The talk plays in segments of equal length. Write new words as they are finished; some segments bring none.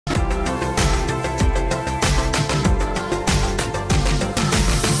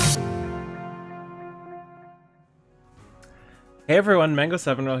Hey everyone,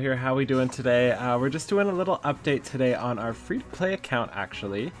 Mango7Roll here. How we doing today? We're just doing a little update today on our free-to-play account,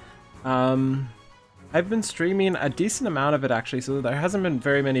 actually. I've been streaming a decent amount of it, actually, so there hasn't been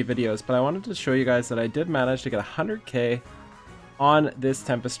very many videos, but I wanted to show you guys that I did manage to get 100k on this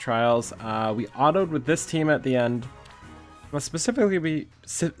Tempest Trials. We autoed with this team at the end, specifically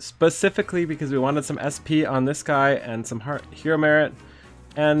because we wanted some SP on this guy and some hero merit.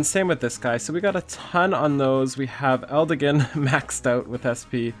 And same with this guy, so we got a ton on those. We have Eldigan maxed out with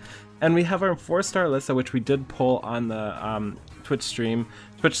SP, and we have our 4-star Alyssa, which we did pull on the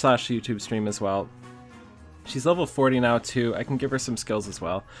Twitch/YouTube stream as well. She's level 40 now too. I can give her some skills as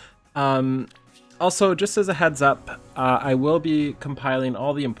well. Also, just as a heads up, I will be compiling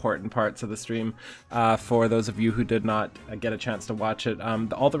all the important parts of the stream for those of you who did not get a chance to watch it.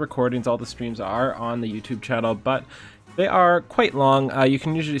 All the recordings, all the streams are on the YouTube channel, but they are quite long. You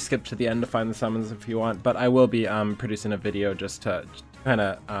can usually skip to the end to find the summons if you want, but I will be producing a video just to kind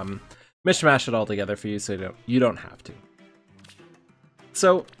of mishmash it all together for you so you don't have to.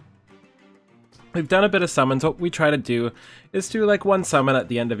 So we've done a bit of summons. What we try to do is do like one summon at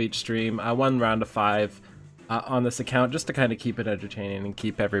the end of each stream, one round of 5 on this account, just to kind of keep it entertaining and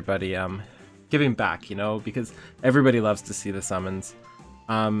keep everybody giving back, you know, because everybody loves to see the summons.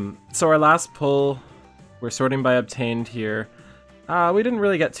 So our last pull, we're sorting by obtained here. We didn't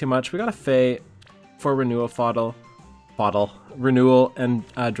really get too much. We got a Fae for renewal renewal and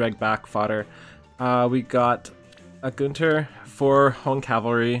drag back fodder. We got a Gunter for Hone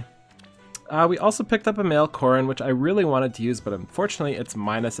Cavalry. We also picked up a male Korin, which I really wanted to use, but unfortunately it's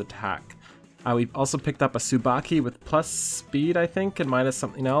minus attack. We also picked up a Tsubaki with plus speed, I think, and minus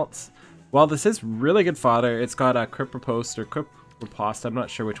something else. While this is really good fodder, it's got a Crypt Riposte or Crypt Riposte, I'm not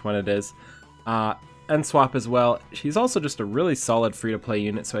sure which one it is. And Swap as well. He's also just a really solid free-to-play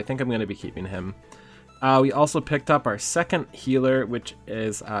unit, so I think I'm going to be keeping him. We also picked up our second healer, which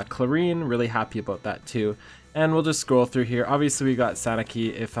is Clarine. Really happy about that too. And we'll just scroll through here. Obviously we got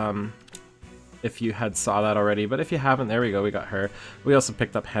Sanaki if you had saw that already, but if you haven't, there we go, we got her. We also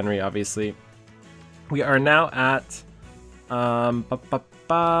picked up Henry, obviously. We are now at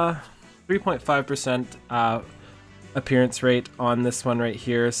 3.5% appearance rate on this one right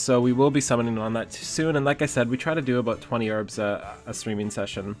here, so we will be summoning on that soon. And like I said, we try to do about 20 orbs a streaming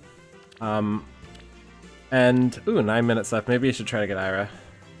session. And ooh, 9 minutes left. Maybe I should try to get Ira.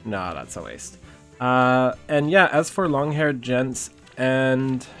 No, that's a waste. And yeah, as for long-haired gents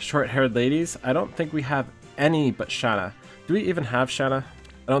and short-haired ladies, I don't think we have any but Shanna. Do we even have Shanna?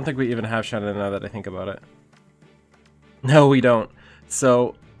 I don't think we even have Shanna now that I think about it. No, we don't.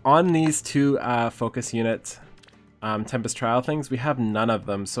 So on these two focus units, Tempest trial things, we have none of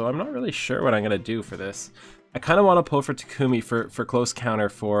them, so I'm not really sure what I'm gonna do for this. I kind of want to pull for Takumi for close counter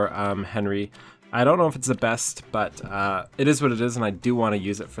for Henry. I don't know if it's the best, but it is what it is, and I do want to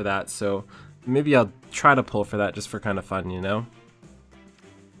use it for that, so maybe I'll try to pull for that just for kind of fun, you know?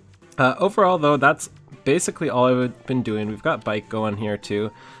 Overall though, that's basically all I've been doing. We've got Bike going here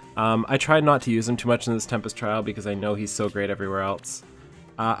too. I tried not to use him too much in this Tempest trial because I know he's so great everywhere else.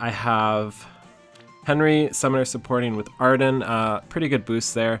 I have Henry, Summoner supporting with Arden, pretty good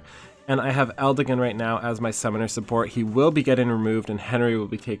boost there. And I have Eldigan right now as my Summoner support. He will be getting removed and Henry will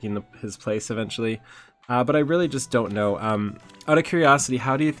be taking his place eventually. But I really just don't know. Out of curiosity,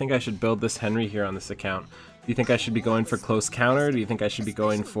 how do you think I should build this Henry here on this account? Do you think I should be going for close counter? Do you think I should be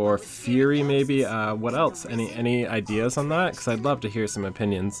going for Fury maybe? What else? Any ideas on that? Because I'd love to hear some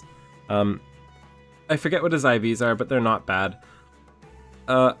opinions. I forget what his IVs are, but they're not bad.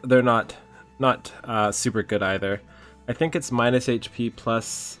 They're not super good either. I think it's minus HP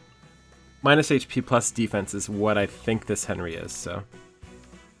plus defense is what I think this Henry is, so.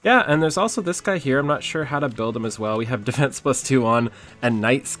 Yeah, and there's also this guy here. I'm not sure how to build him as well. We have defense +2 on and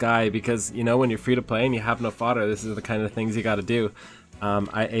Night Sky because, you know, when you're free to play and you have no fodder, this is the kind of things you gotta do.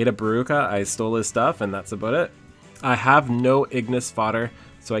 I ate a Baruka, I stole his stuff, and that's about it. I have no Ignis fodder,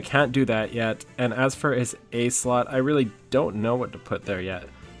 so I can't do that yet. And as for his A slot, I really don't know what to put there yet.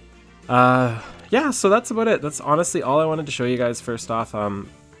 Yeah, so that's about it. That's honestly all I wanted to show you guys first off. Oh,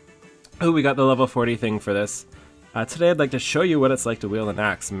 we got the level 40 thing for this. Today I'd like to show you what it's like to wield an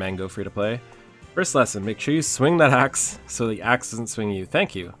axe, Mango free to play. First lesson, make sure you swing that axe so the axe doesn't swing you.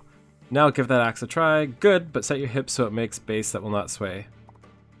 Thank you. Now give that axe a try. Good, but set your hips so it makes base that will not sway.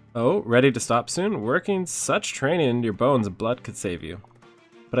 Oh, ready to stop soon? Working such training into your bones, blood could save you.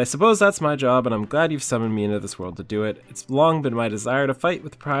 But I suppose that's my job, and I'm glad you've summoned me into this world to do it. It's long been my desire to fight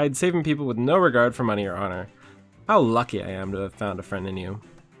with pride, saving people with no regard for money or honor. How lucky I am to have found a friend in you.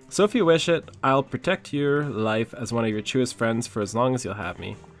 So if you wish it, I'll protect your life as one of your truest friends for as long as you'll have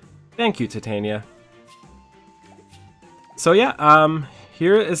me. Thank you, Titania. So yeah,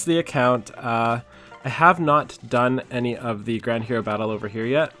 here is the account. I have not done any of the Grand Hero Battle over here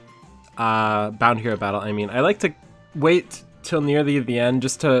yet. Bound Hero Battle, I mean. I like to wait till near the end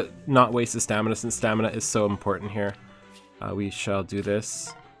just to not waste the stamina, since stamina is so important here. We shall do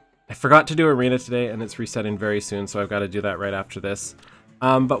this. I forgot to do Arena today, and it's resetting very soon, so I've got to do that right after this.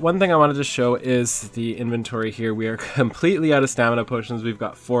 But one thing I wanted to show is the inventory here. We are completely out of stamina potions. We've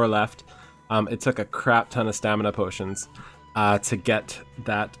got 4 left. It took a crap ton of stamina potions to get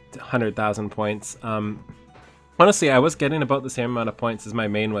that 100,000 points. Honestly, I was getting about the same amount of points as my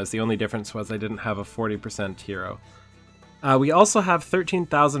main was. The only difference was I didn't have a 40% hero. We also have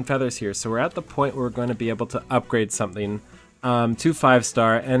 13,000 feathers here, so we're at the point where we're going to be able to upgrade something to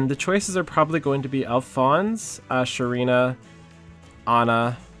 5-star, and the choices are probably going to be Alphonse, Sharina,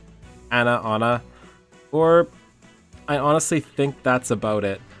 Anna, or I honestly think that's about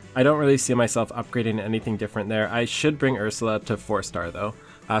it. I don't really see myself upgrading anything different there. I should bring Ursula to 4-star though.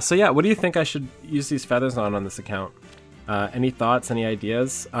 So yeah, what do you think I should use these feathers on this account? Any thoughts, any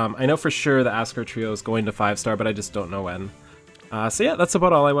ideas? I know for sure the Asker Trio is going to 5-star, but I just don't know when. So yeah, that's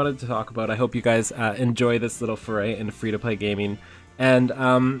about all I wanted to talk about. I hope you guys enjoy this little foray into free-to-play gaming.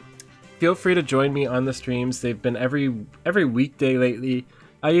 And feel free to join me on the streams. They've been every weekday lately.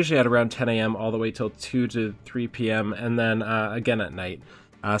 I usually at around 10 AM all the way till 2 to 3 PM, and then again at night.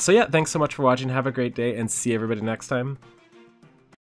 So yeah, thanks so much for watching. Have a great day, and see everybody next time.